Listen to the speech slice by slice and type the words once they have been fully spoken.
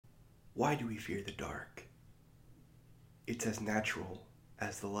Why do we fear the dark? It's as natural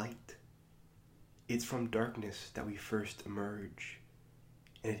as the light. It's from darkness that we first emerge,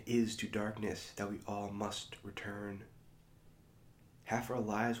 and it is to darkness that we all must return. Half our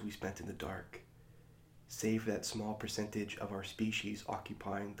lives we spent in the dark, save for that small percentage of our species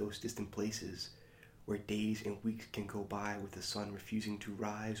occupying those distant places where days and weeks can go by with the sun refusing to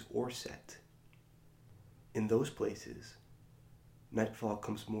rise or set. In those places, nightfall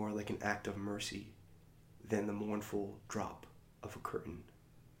comes more like an act of mercy than the mournful drop of a curtain.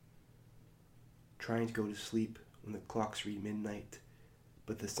 Trying to go to sleep when the clocks read midnight,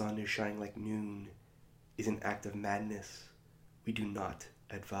 but the sun is shining like noon, is an act of madness we do not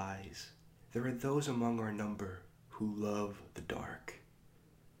advise. There are those among our number who love the dark,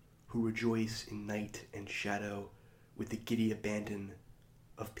 who rejoice in night and shadow with the giddy abandon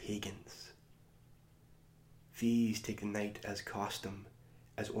of pagans. These take the night as costume,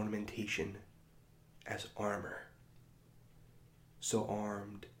 as ornamentation, as armor. So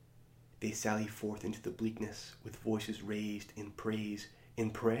armed, they sally forth into the bleakness with voices raised in praise,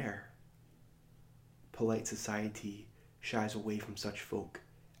 in prayer. Polite society shies away from such folk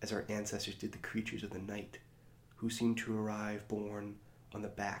as our ancestors did the creatures of the night, who seem to arrive borne on the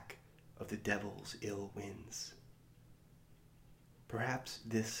back of the devil's ill winds. Perhaps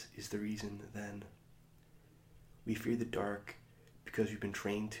this is the reason, then. We fear the dark because we've been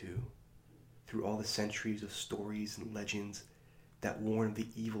trained to, through all the centuries of stories and legends that warn of the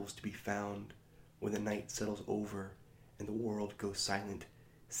evils to be found when the night settles over and the world goes silent,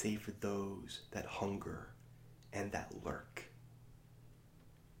 save for those that hunger and that lurk.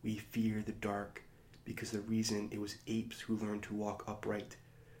 We fear the dark because the reason it was apes who learned to walk upright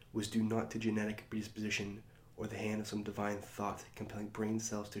was due not to genetic predisposition or the hand of some divine thought compelling brain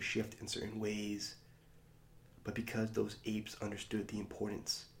cells to shift in certain ways, but because those apes understood the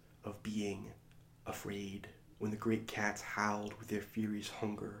importance of being afraid. When the great cats howled with their furious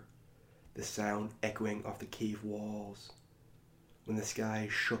hunger, the sound echoing off the cave walls, when the sky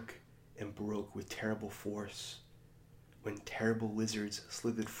shook and broke with terrible force, when terrible lizards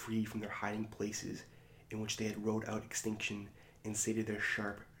slithered free from their hiding places in which they had rode out extinction and sated their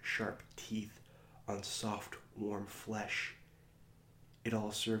sharp, sharp teeth on soft, warm flesh, it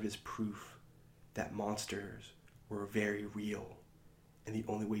all served as proof that monsters were very real, and the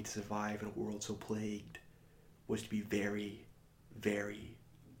only way to survive in a world so plagued was to be very, very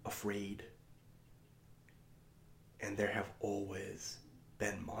afraid. And there have always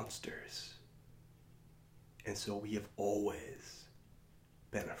been monsters, and so we have always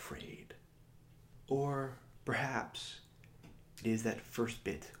been afraid. Or perhaps it is that first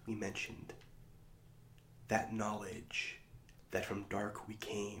bit we mentioned, that knowledge that from dark we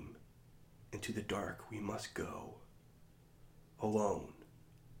came, and to the dark we must go, alone,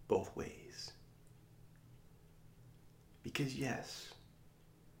 both ways. Because yes,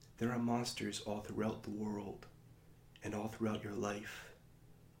 there are monsters all throughout the world, and all throughout your life,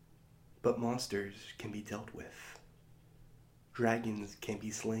 but monsters can be dealt with. Dragons can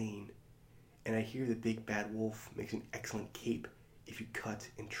be slain, and I hear the big bad wolf makes an excellent cape if you cut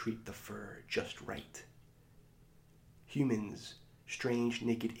and treat the fur just right. Humans, strange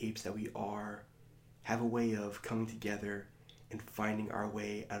naked apes that we are, have a way of coming together and finding our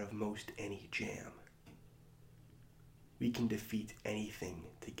way out of most any jam. We can defeat anything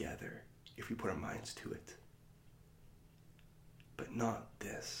together if we put our minds to it. But not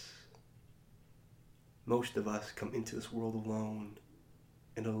this. Most of us come into this world alone,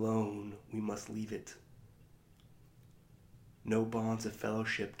 and alone we must leave it. No bonds of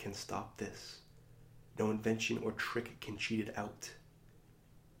fellowship can stop this. No invention or trick can cheat it out.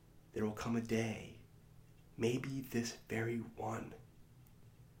 There will come a day, maybe this very one,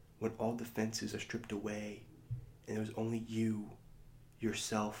 when all defenses are stripped away and there's only you,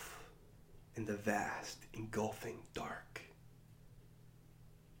 yourself, and the vast, engulfing dark.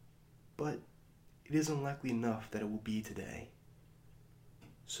 But it is unlikely enough that it will be today.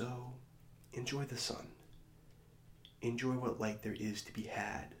 So, enjoy the sun. Enjoy what light there is to be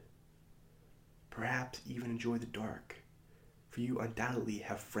had. Perhaps even enjoy the dark, for you undoubtedly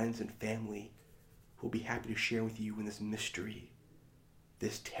have friends and family who will be happy to share with you in this mystery,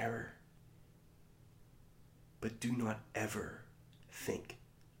 this terror. But do not ever think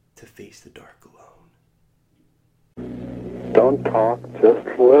to face the dark alone. Don't talk, just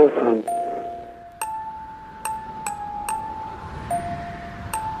listen.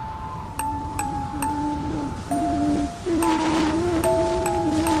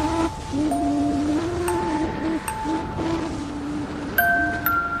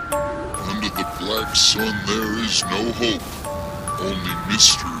 Under the black sun there is no hope, only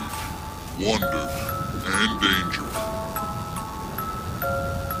mystery. wonder, and danger.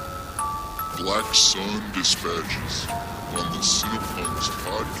 Black Sun Dispatches on the Cinepunks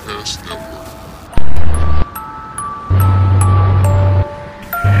Podcast Network.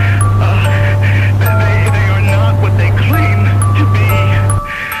 They are not what they claim to be.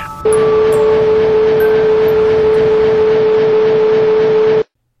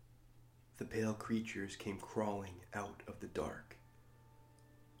 The pale creatures came crawling out of the dark.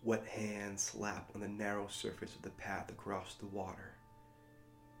 Wet hands slapped on the narrow surface of the path across the water.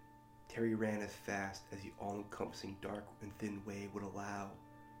 Terry ran as fast as the all-encompassing dark and thin way would allow,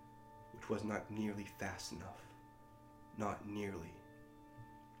 which was not nearly fast enough. Not nearly.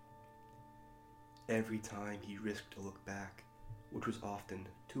 Every time he risked a look back, which was often,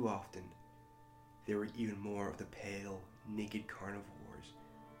 too often, there were even more of the pale, naked carnivores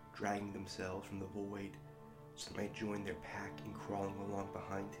dragging themselves from the void so they might join their pack in crawling along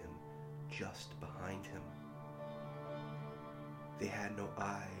behind him, just behind him. They had no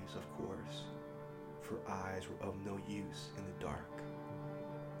eyes, of course, for eyes were of no use in the dark.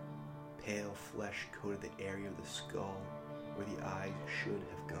 Pale flesh coated the area of the skull where the eyes should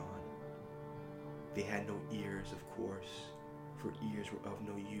have gone. They had no ears, of course, for ears were of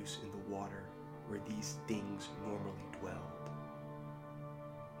no use in the water where these things normally dwelled.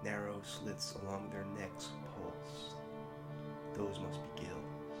 Narrow slits along their necks pulsed. Those must be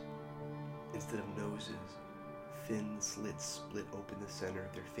gills. Instead of noses, thin slits split open the center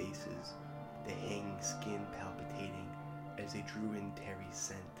of their faces, the hanging skin palpitating as they drew in Terry's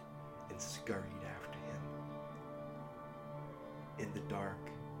scent and scurried after him. In the dark,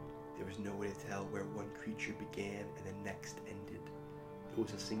 there was no way to tell where one creature began and the next ended. It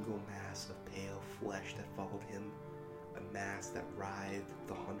was a single mass of pale flesh that followed him, a mass that writhed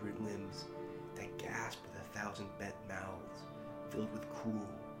with 100 limbs, that gasped with 1,000 bent mouths, filled with cruel,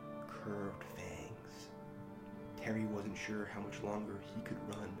 curved fangs. Terry wasn't sure how much longer he could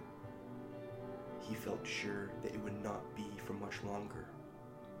run. He felt sure that it would not be for much longer.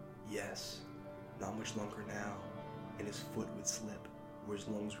 Yes, not much longer now, and his foot would slip, or his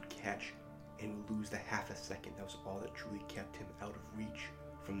lungs would catch, and he would lose the half a second that was all that truly kept him out of reach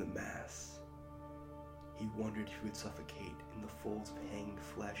from the mass. He wondered if he would suffocate in the folds of hanging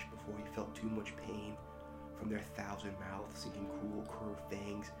flesh before he felt too much pain from their 1,000 mouths sinking cruel curved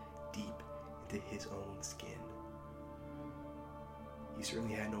fangs deep into his own skin. He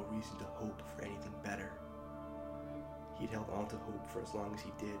certainly had no reason to hope for anything better. He'd held on to hope for as long as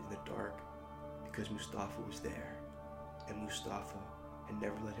he did in the dark because Mustafa was there, and Mustafa had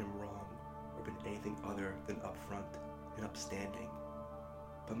never led him wrong or been anything other than upfront and upstanding.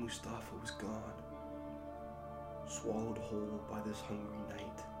 But Mustafa was gone, swallowed whole by this hungry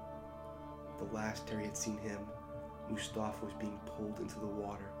night. The last Terry had seen him, Mustafa was being pulled into the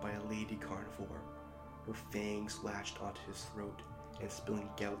water by a lady carnivore, her fangs latched onto his throat and spilling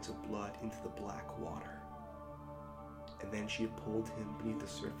gouts of blood into the black water. And then she had pulled him beneath the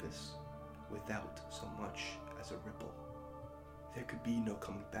surface without so much as a ripple. There could be no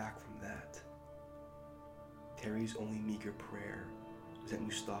coming back from that. Terry's only meager prayer was that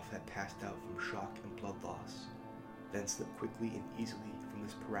Mustafa had passed out from shock and blood loss, then slipped quickly and easily from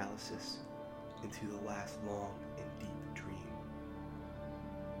this paralysis into the last long and deep dream.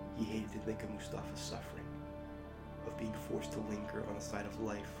 He hated to think of Mustafa's suffering, of being forced to linger on the side of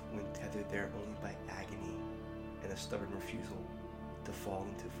life when tethered there only by agony and a stubborn refusal to fall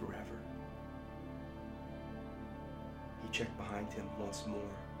into forever. He checked behind him once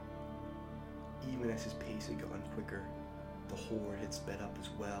more. Even as his pace had gotten quicker, the horde had sped up as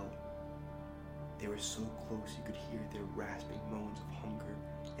well. They were so close you could hear their rasping moans of hunger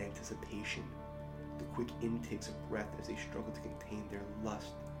and anticipation, the quick intakes of breath as they struggled to contain their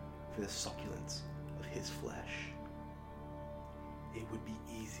lust for the succulence of his flesh. It would be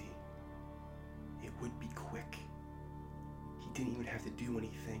easy. It would be quick. He didn't even have to do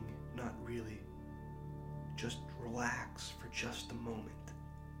anything, not really. Just relax for just a moment.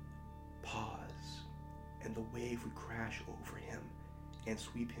 Pause, and the wave would crash over him and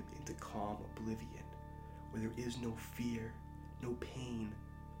sweep him into calm oblivion, where there is no fear, no pain,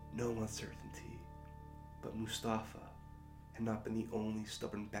 no uncertainty. But Mustafa had not been the only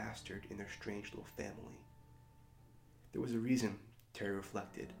stubborn bastard in their strange little family. There was a reason, Terry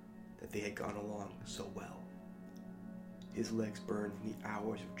reflected, that they had gone along so well. His legs burned from the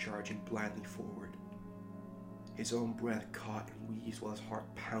hours of charging blindly forward. His own breath caught and wheezed while his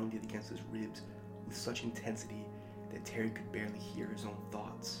heart pounded against his ribs with such intensity that Terry could barely hear his own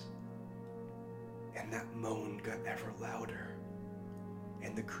thoughts. And that moan got ever louder,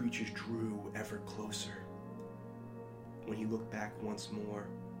 and the creatures drew ever closer. When he looked back once more,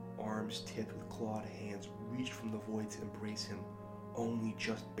 arms tipped with clawed hands reached from the void to embrace him, only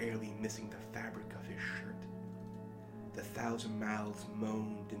just barely missing the fabric of his shirt. The thousand mouths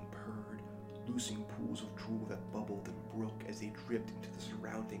moaned and purred, loosing pools of drool that bubbled and broke as they dripped into the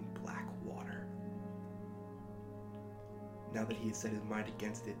surrounding black water. Now that he had set his mind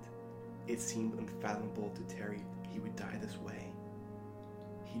against it, it seemed unfathomable to Terry he would die this way.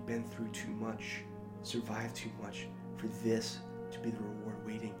 He'd been through too much, survived too much, for this to be the reward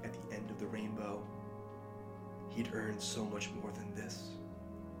waiting at the end of the rainbow. He'd earned so much more than this.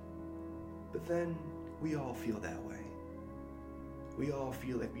 But then, we all feel that way. We all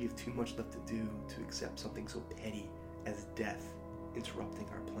feel like we have too much left to do to accept something so petty as death interrupting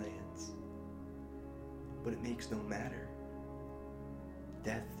our plans. But it makes no matter.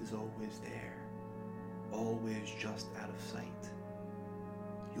 Death is always there, always just out of sight.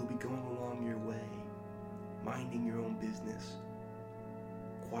 You'll be going along your way, minding your own business,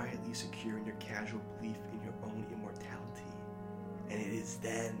 quietly secure in your casual belief in your own immortality. And it is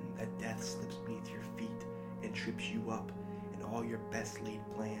then that death slips beneath your feet and trips you up, and all your best laid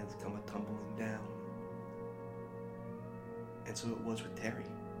plans come a-tumbling down. And so it was with Terry.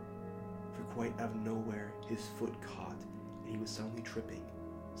 For quite out of nowhere, his foot caught, and he was suddenly tripping,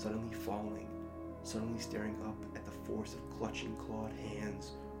 suddenly falling, suddenly staring up at the force of clutching clawed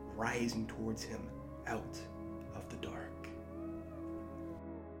hands rising towards him out of the dark.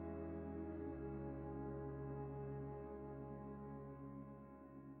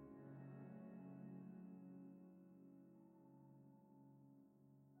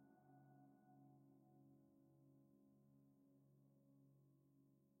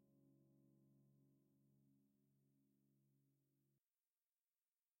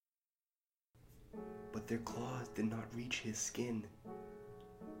 But their claws did not reach his skin.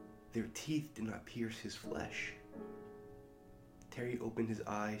 Their teeth did not pierce his flesh. Terry opened his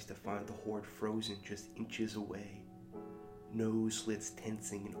eyes to find the horde frozen just inches away, nose slits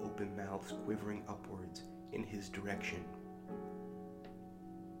tensing and open mouths quivering upwards in his direction.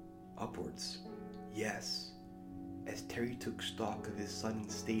 Upwards, yes. As Terry took stock of his sudden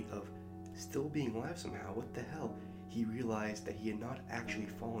state of still being alive somehow, what the hell, he realized that he had not actually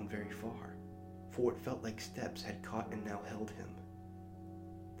fallen very far, for it felt like steps had caught and now held him.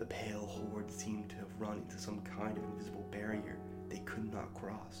 The pale horde seemed to have run into some kind of invisible barrier they could not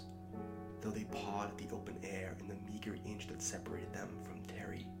cross, though they pawed at the open air in the meager inch that separated them from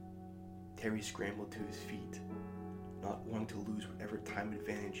Terry. Terry scrambled to his feet, not wanting to lose whatever time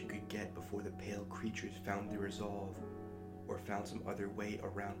advantage he could get before the pale creatures found their resolve, or found some other way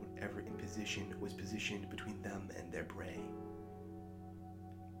around whatever imposition was positioned between them and their prey.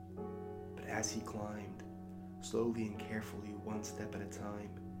 But as he climbed, slowly and carefully, one step at a time,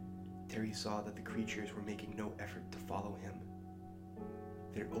 Terry saw that the creatures were making no effort to follow him.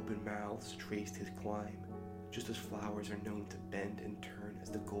 Their open mouths traced his climb, just as flowers are known to bend and turn as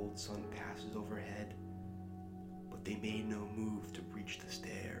the gold sun passes overhead. But they made no move to breach the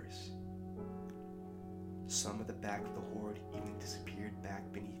stairs. Some at the back of the horde even disappeared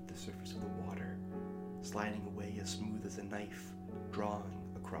back beneath the surface of the water, sliding away as smooth as a knife drawing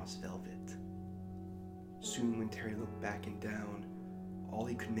across velvet. Soon when Terry looked back and down, all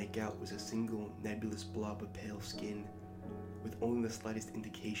he could make out was a single nebulous blob of pale skin, with only the slightest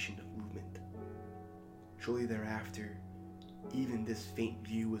indication of movement. Shortly thereafter, even this faint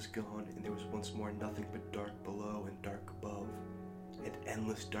view was gone, and there was once more nothing but dark below and dark above, and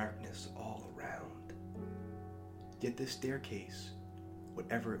endless darkness all around. Yet this staircase,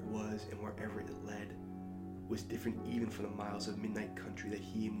 whatever it was and wherever it led, was different even from the miles of midnight country that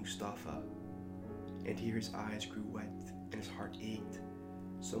he and Mustafa, and here his eyes grew wet and his heart ached,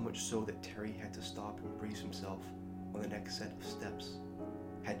 so much so that Terry had to stop and brace himself on the next set of steps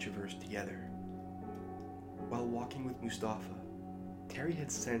had traversed together. While walking with Mustafa, Terry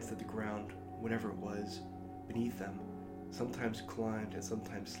had sensed that the ground, whatever it was, beneath them, sometimes climbed and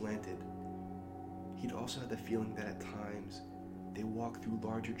sometimes slanted. He'd also had the feeling that at times they walked through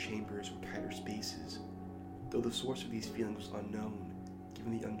larger chambers or tighter spaces, though the source of these feelings was unknown,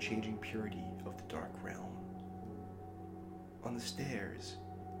 given the unchanging purity of the dark realm. On the stairs,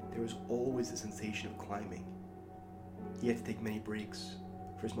 there was always the sensation of climbing. He had to take many breaks,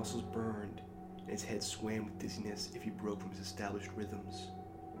 for his muscles burned and his head swam with dizziness if he broke from his established rhythms.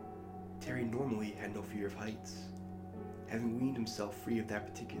 Terry normally had no fear of heights, having weaned himself free of that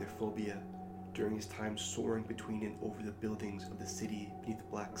particular phobia during his time soaring between and over the buildings of the city beneath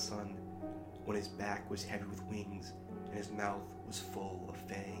the black sun, when his back was heavy with wings and his mouth was full of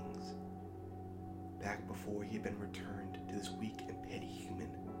fangs. Back before he had been returned to this weak and petty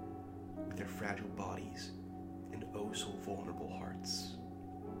human, with their fragile bodies and oh so vulnerable hearts.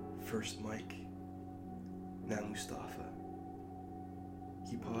 First Mike, now Mustafa.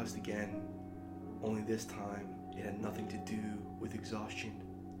 He paused again, only this time it had nothing to do with exhaustion.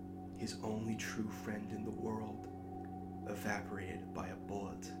 His only true friend in the world evaporated by a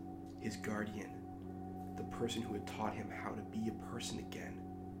bullet. His guardian, the person who had taught him how to be a person again,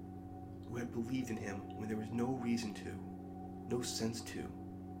 who had believed in him when there was no reason to, no sense to,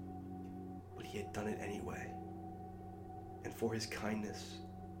 but he had done it anyway. And for his kindness,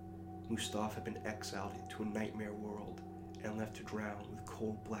 Mustafa had been exiled into a nightmare world and left to drown with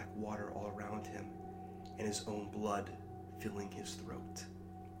cold black water all around him and his own blood filling his throat.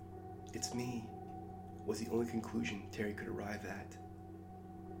 "It's me," was the only conclusion Terry could arrive at.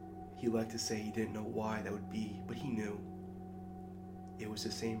 He liked to say he didn't know why that would be, but he knew. It was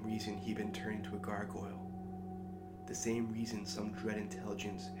the same reason he'd been turned into a gargoyle. The same reason some dread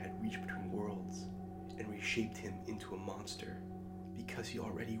intelligence had reached between worlds and reshaped him into a monster. Because he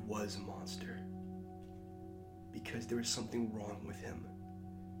already was a monster. Because there was something wrong with him.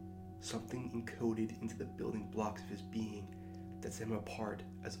 Something encoded into the building blocks of his being that set him apart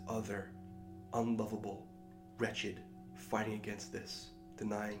as other, unlovable, wretched. Fighting against this,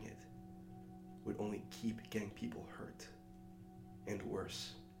 denying it, would only keep getting people hurt. And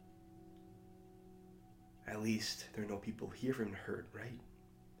worse. At least there are no people here for him to hurt, right?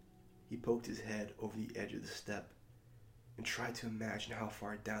 He poked his head over the edge of the step and tried to imagine how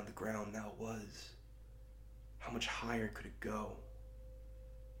far down the ground now was. How much higher could it go?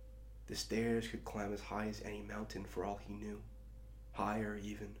 The stairs could climb as high as any mountain for all he knew. Higher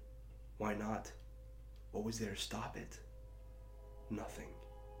even. Why not? What was there to stop it? Nothing.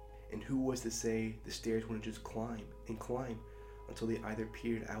 And who was to say the stairs wouldn't just climb and climb until they either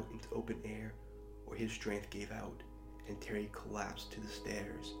peered out into open air or his strength gave out and Terry collapsed to the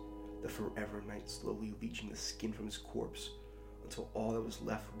stairs, the forever night slowly leaching the skin from his corpse until all that was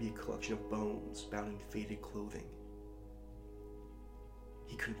left would be a collection of bones bound in faded clothing.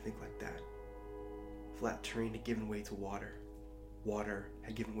 He couldn't think like that. Flat terrain had given way to water. Water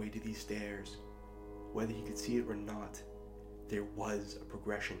had given way to these stairs. Whether he could see it or not, there was a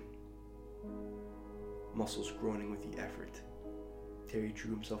progression. Muscles groaning with the effort, Terry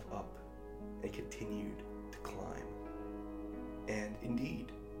drew himself up and continued to climb. And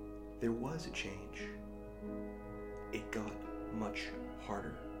indeed, there was a change. It got much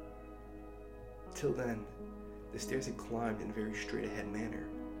harder. Till then, the stairs had climbed in a very straight-ahead manner,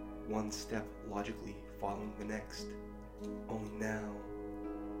 one step logically following the next. Only now,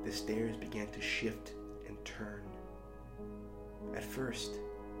 the stairs began to shift and turn. At first,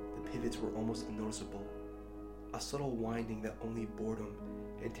 the pivots were almost unnoticeable, a subtle winding that only boredom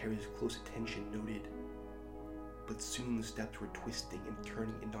and Terry's close attention noted. But soon the steps were twisting and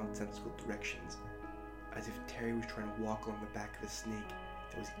turning in nonsensical directions, as if Terry was trying to walk along the back of a snake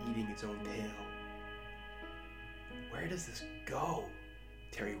that was eating its own tail. Where does this go?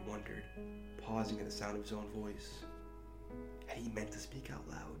 Terry wondered, pausing at the sound of his own voice. Had he meant to speak out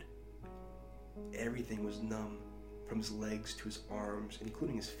loud? Everything was numb, from his legs to his arms,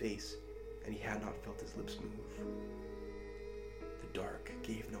 including his face, and he had not felt his lips move. The dark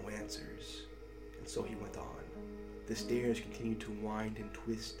gave no answers, and so he went on. The stairs continued to wind and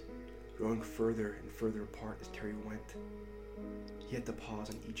twist, growing further and further apart as Terry went. He had to pause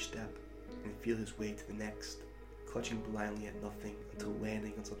on each step and feel his way to the next, clutching blindly at nothing until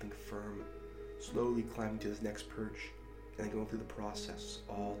landing on something firm, slowly climbing to his next perch, and then going through the process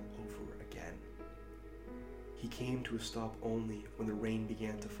all over again. He came to a stop only when the rain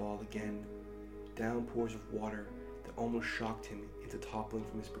began to fall again, downpours of water that almost shocked him into toppling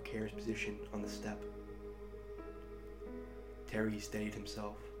from his precarious position on the step. Terry steadied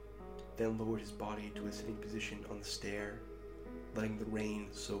himself, then lowered his body to a sitting position on the stair, letting the rain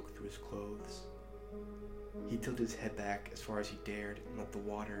soak through his clothes. He tilted his head back as far as he dared and let the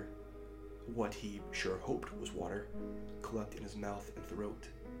water, what he sure hoped was water, collect in his mouth and throat.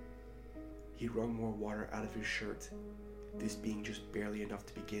 He wrung more water out of his shirt, this being just barely enough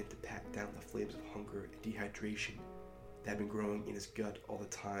to begin to pat down the flames of hunger and dehydration that had been growing in his gut all the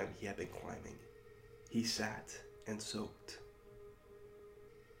time he had been climbing. He sat and soaked.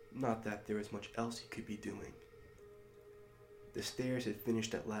 Not that there was much else he could be doing. The stairs had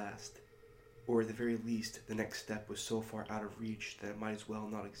finished at last, or at the very least, the next step was so far out of reach that it might as well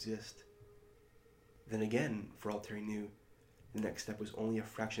not exist. Then again, for all Terry knew, the next step was only a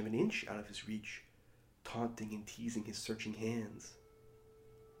fraction of an inch out of his reach, taunting and teasing his searching hands.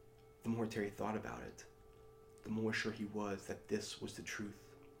 The more Terry thought about it, the more sure he was that this was the truth.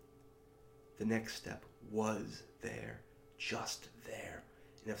 The next step was there, just there,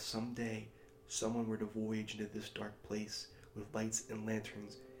 and if someday someone were to voyage into this dark place with lights and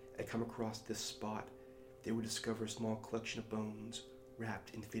lanterns had come across this spot, they would discover a small collection of bones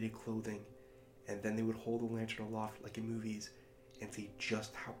wrapped in faded clothing, and then they would hold the lantern aloft like in movies and see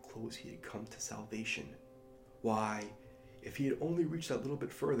just how close he had come to salvation. Why, if he had only reached that little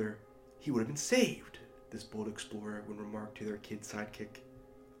bit further, he would have been saved, this bold explorer would remark to their kid sidekick.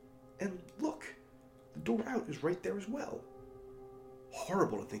 And look, the door out is right there as well.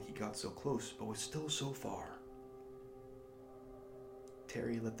 Horrible to think he got so close, but was still so far.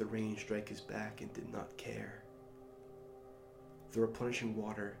 Terry let the rain strike his back and did not care. The replenishing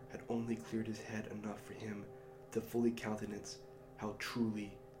water had only cleared his head enough for him to fully countenance how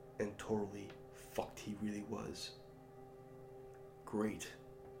truly and totally fucked he really was. Great.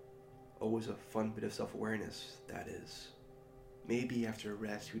 Always a fun bit of self-awareness, that is. Maybe after a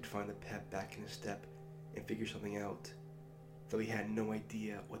rest he would find the pep back in his step and figure something out, though he had no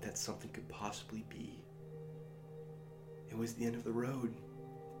idea what that something could possibly be. It was the end of the road.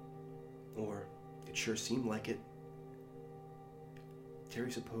 Or it sure seemed like it.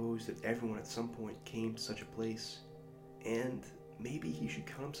 Terry supposed that everyone at some point came to such a place, and maybe he should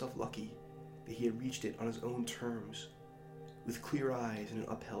count himself lucky that he had reached it on his own terms, with clear eyes and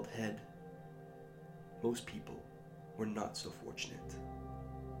an upheld head. Most people were not so fortunate.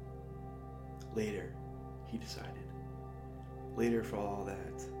 Later, he decided. Later for all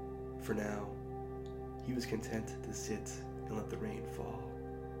that. For now, he was content to sit and let the rain fall.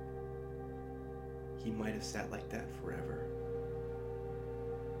 He might have sat like that forever.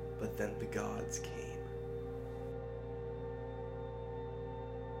 But then the gods came.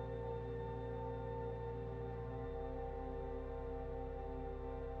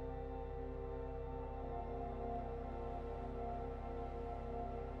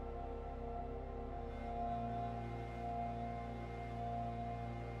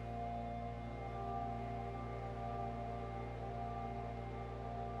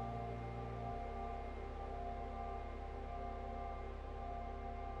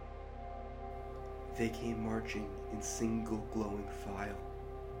 They came marching in single glowing file,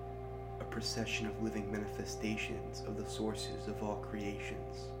 a procession of living manifestations of the sources of all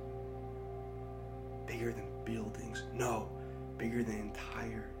creations. Bigger than buildings, no. Bigger than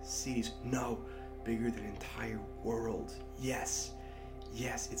entire cities, no. Bigger than entire worlds, yes.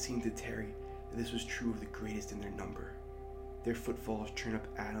 Yes, it seemed to Terry that this was true of the greatest in their number. Their footfalls churn up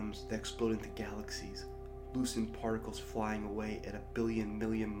atoms that explode into galaxies, loosened particles flying away at 1 billion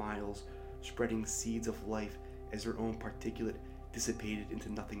million miles, spreading seeds of life as their own particulate dissipated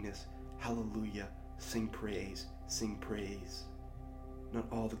into nothingness. Hallelujah, sing praise, sing praise.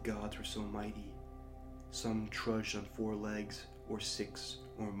 Not all the gods were so mighty. Some trudged on 4 legs, or 6,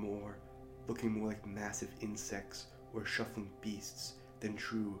 or more, looking more like massive insects or shuffling beasts than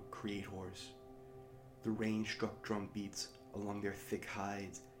true creators. The rain struck drum beats along their thick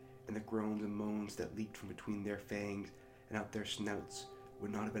hides, and the groans and moans that leaped from between their fangs and out their snouts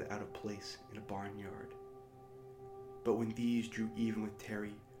would not have been out of place in a barnyard. But when these drew even with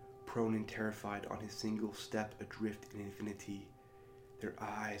Terry, prone and terrified on his single step adrift in infinity, their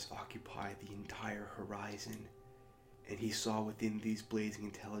eyes occupied the entire horizon, and he saw within these blazing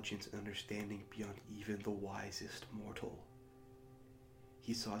intelligence and understanding beyond even the wisest mortal.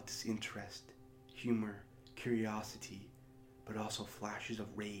 He saw disinterest, humor, curiosity, but also flashes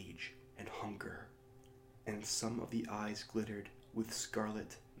of rage and hunger, and some of the eyes glittered with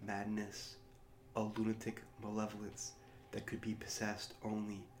scarlet madness, a lunatic malevolence that could be possessed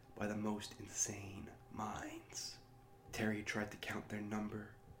only by the most insane minds. Terry tried to count their number,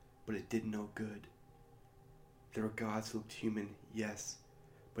 but it did no good. There were gods who looked human, yes,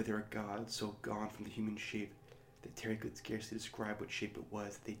 but there were gods so gone from the human shape that Terry could scarcely describe what shape it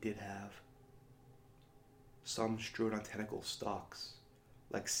was that they did have. Some strode on tentacle stalks,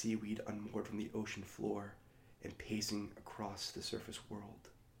 like seaweed unmoored from the ocean floor and pacing across the surface world.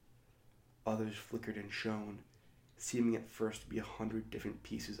 Others flickered and shone, seeming at first to be 100 different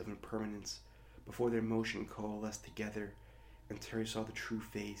pieces of impermanence before their motion coalesced together, and Terry saw the true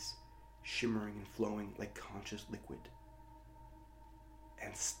face, shimmering and flowing like conscious liquid.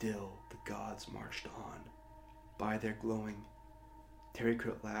 And still the gods marched on. By their glowing, Terry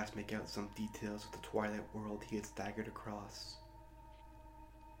could at last make out some details of the twilight world he had staggered across.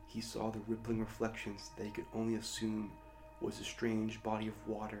 He saw the rippling reflections that he could only assume was a strange body of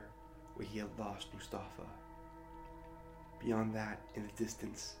water where he had lost Mustafa. Beyond that, in the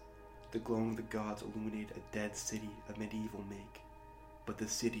distance, the glow of the gods illuminated a dead city of medieval make, but the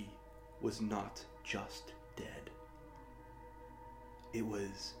city was not just dead. It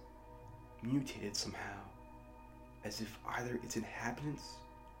was mutated somehow, as if either its inhabitants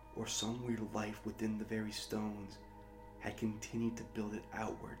or some weird life within the very stones had continued to build it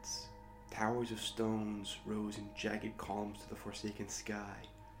outwards. Towers of stones rose in jagged columns to the forsaken sky,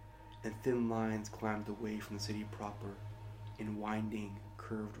 and thin lines climbed away from the city proper in winding,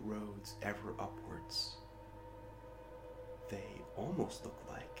 curved roads ever upwards. They almost looked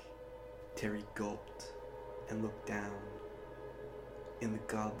like. Terry gulped and looked down. In the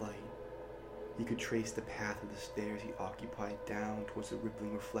godlight, he could trace the path of the stairs he occupied down towards the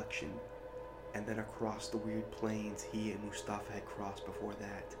rippling reflection, and then across the weird plains he and Mustafa had crossed before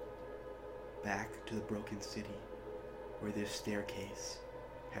that, back to the broken city where this staircase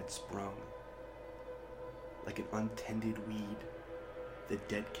had sprung. Like an untended weed, the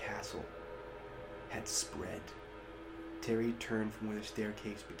dead castle had spread. Terry turned from where the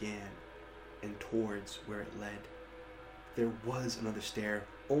staircase began and towards where it led. There was another stair,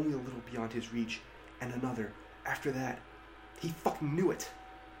 only a little beyond his reach, and another. After that, he fucking knew it.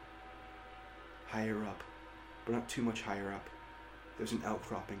 Higher up, but not too much higher up, there's an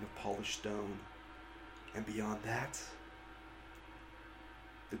outcropping of polished stone. And beyond that,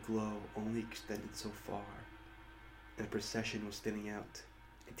 the glow only extended so far, and the procession was thinning out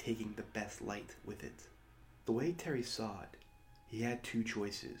and taking the best light with it. The way Terry saw it, he had two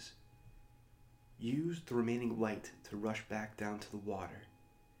choices. Use the remaining light to rush back down to the water,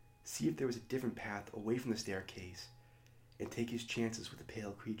 see if there was a different path away from the staircase, and take his chances with the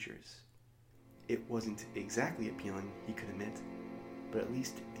pale creatures. It wasn't exactly appealing, he could admit, but at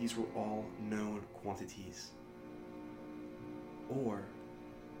least these were all known quantities. Or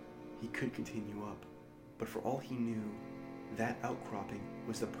he could continue up, but for all he knew, that outcropping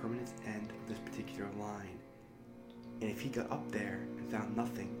was the permanent end of this particular line. And if he got up there and found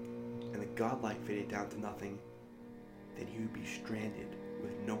nothing, and the godlight faded down to nothing, then he would be stranded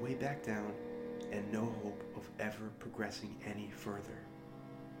with no way back down and no hope of ever progressing any further.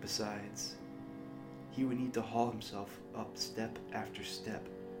 Besides, he would need to haul himself up step after step,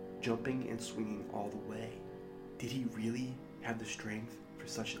 jumping and swinging all the way. Did he really have the strength for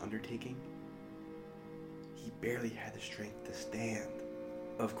such an undertaking? He barely had the strength to stand.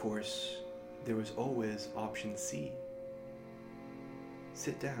 Of course, there was always option C.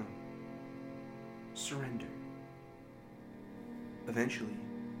 Sit down. Surrender. Eventually,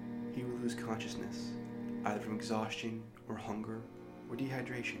 he would lose consciousness, either from exhaustion or hunger or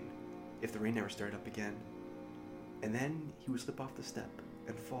dehydration, if the rain never started up again. And then he would slip off the step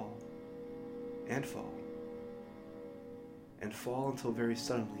and fall, and fall, and fall until very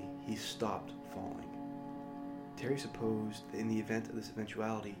suddenly he stopped falling. Terry supposed that in the event of this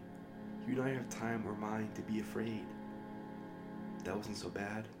eventuality, he would not have time or mind to be afraid. That wasn't so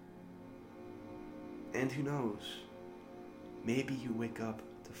bad. And who knows, maybe he'd wake up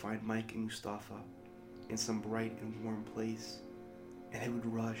to find Mike and Mustafa in some bright and warm place, and they would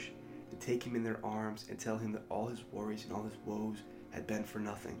rush to take him in their arms and tell him that all his worries and all his woes had been for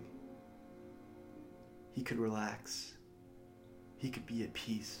nothing. He could relax. He could be at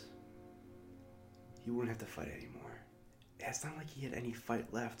peace. He wouldn't have to fight anymore. It's not like he had any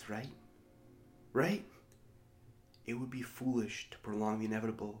fight left, right? Right? It would be foolish to prolong the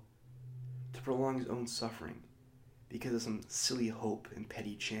inevitable, to prolong his own suffering, because of some silly hope and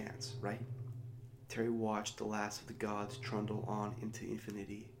petty chance, right? Terry watched the last of the gods trundle on into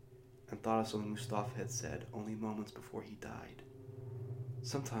infinity, and thought of something Mustafa had said only moments before he died.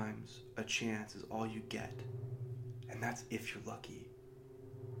 Sometimes a chance is all you get, and that's if you're lucky.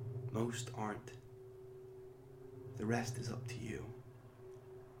 Most aren't. The rest is up to you.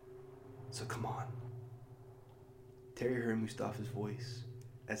 So come on. Terry heard Mustafa's voice,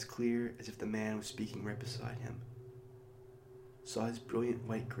 as clear as if the man was speaking right beside him. Saw his brilliant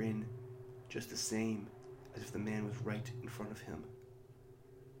white grin, just the same as if the man was right in front of him.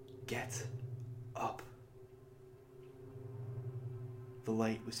 Get up. The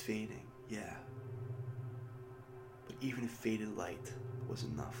light was fading, yeah. But even if faded light was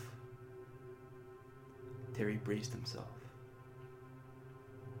enough. Terry braced himself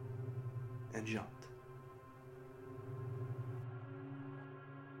and jumped.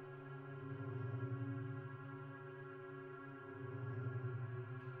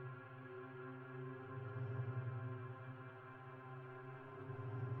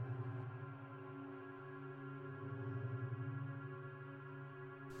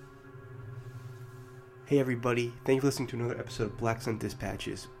 Hey everybody, thank you for listening to another episode of Black Sun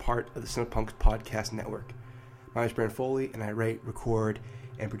Dispatches, part of the Cinepunks Podcast Network. My name is Brandon Foley, and I write, record,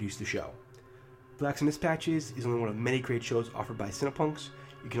 and produce the show. Black Sun Dispatches is only one of many great shows offered by Cinepunks.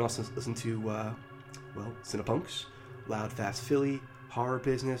 You can also listen to, Cinepunks, Loud Fast Philly, Horror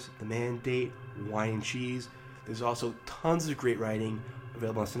Business, The Mandate, Wine and Cheese. There's also tons of great writing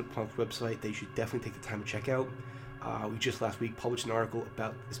available on Cinepunks' website that you should definitely take the time to check out. We just last week published an article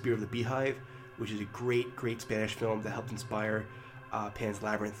about The Spirit of the Beehive, which is a great Spanish film that helped inspire Pan's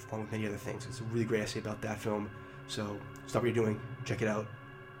Labyrinth, along with many other things. It's a really great essay about that film. So stop what you're doing, check it out,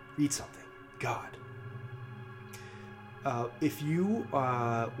 read something. God. If you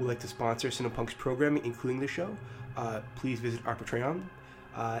would like to sponsor Cinepunk's programming, including the show, please visit our Patreon.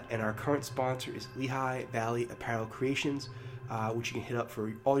 And our current sponsor is Lehigh Valley Apparel Creations, which you can hit up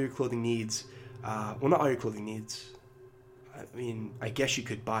for all your clothing needs. Well, not all your clothing needs. I mean, I guess you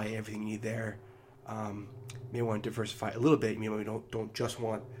could buy everything you need there. You may want to diversify a little bit. You maybe don't just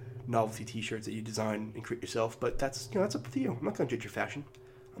want novelty T-shirts that you design and create yourself. But that's up to you. I'm not going to judge your fashion.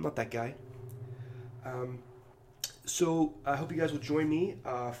 I'm not that guy. So I hope you guys will join me in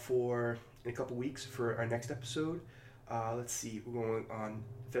a couple weeks for our next episode. Let's see, we're going on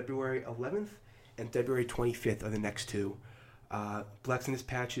February 11th and February 25th are the next two. Black Sun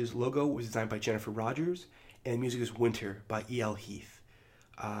Dispatch's logo was designed by Jennifer Rogers, and music is Winter by E.L. Heath.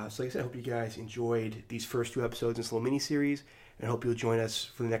 So like I said, I hope you guys enjoyed these first two episodes in this little mini-series, and I hope you'll join us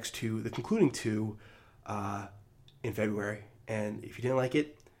for the next two, the concluding two, in February. And if you didn't like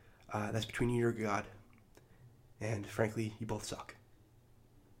it, that's between you and your God. And frankly, you both suck.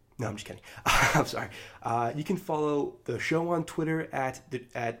 No, I'm just kidding. I'm sorry. You can follow the show on Twitter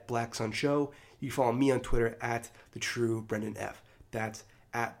at Black Sun Show. You can follow me on Twitter at The True Brendan F. That's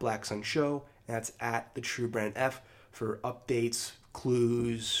at Black Sun Show. And that's at The True Brendan F for updates,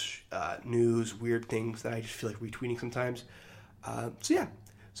 clues, news, weird things that I just feel like retweeting sometimes. So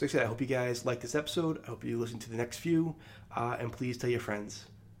like I said, I hope you guys like this episode. I hope you listen to the next few. And please tell your friends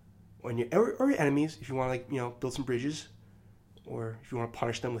or your enemies if you want to build some bridges. Or if you want to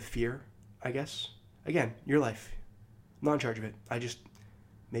punish them with fear, I guess. Again, your life. I'm not in charge of it. I just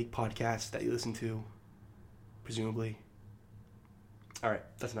make podcasts that you listen to, presumably. All right,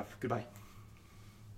 that's enough. Goodbye.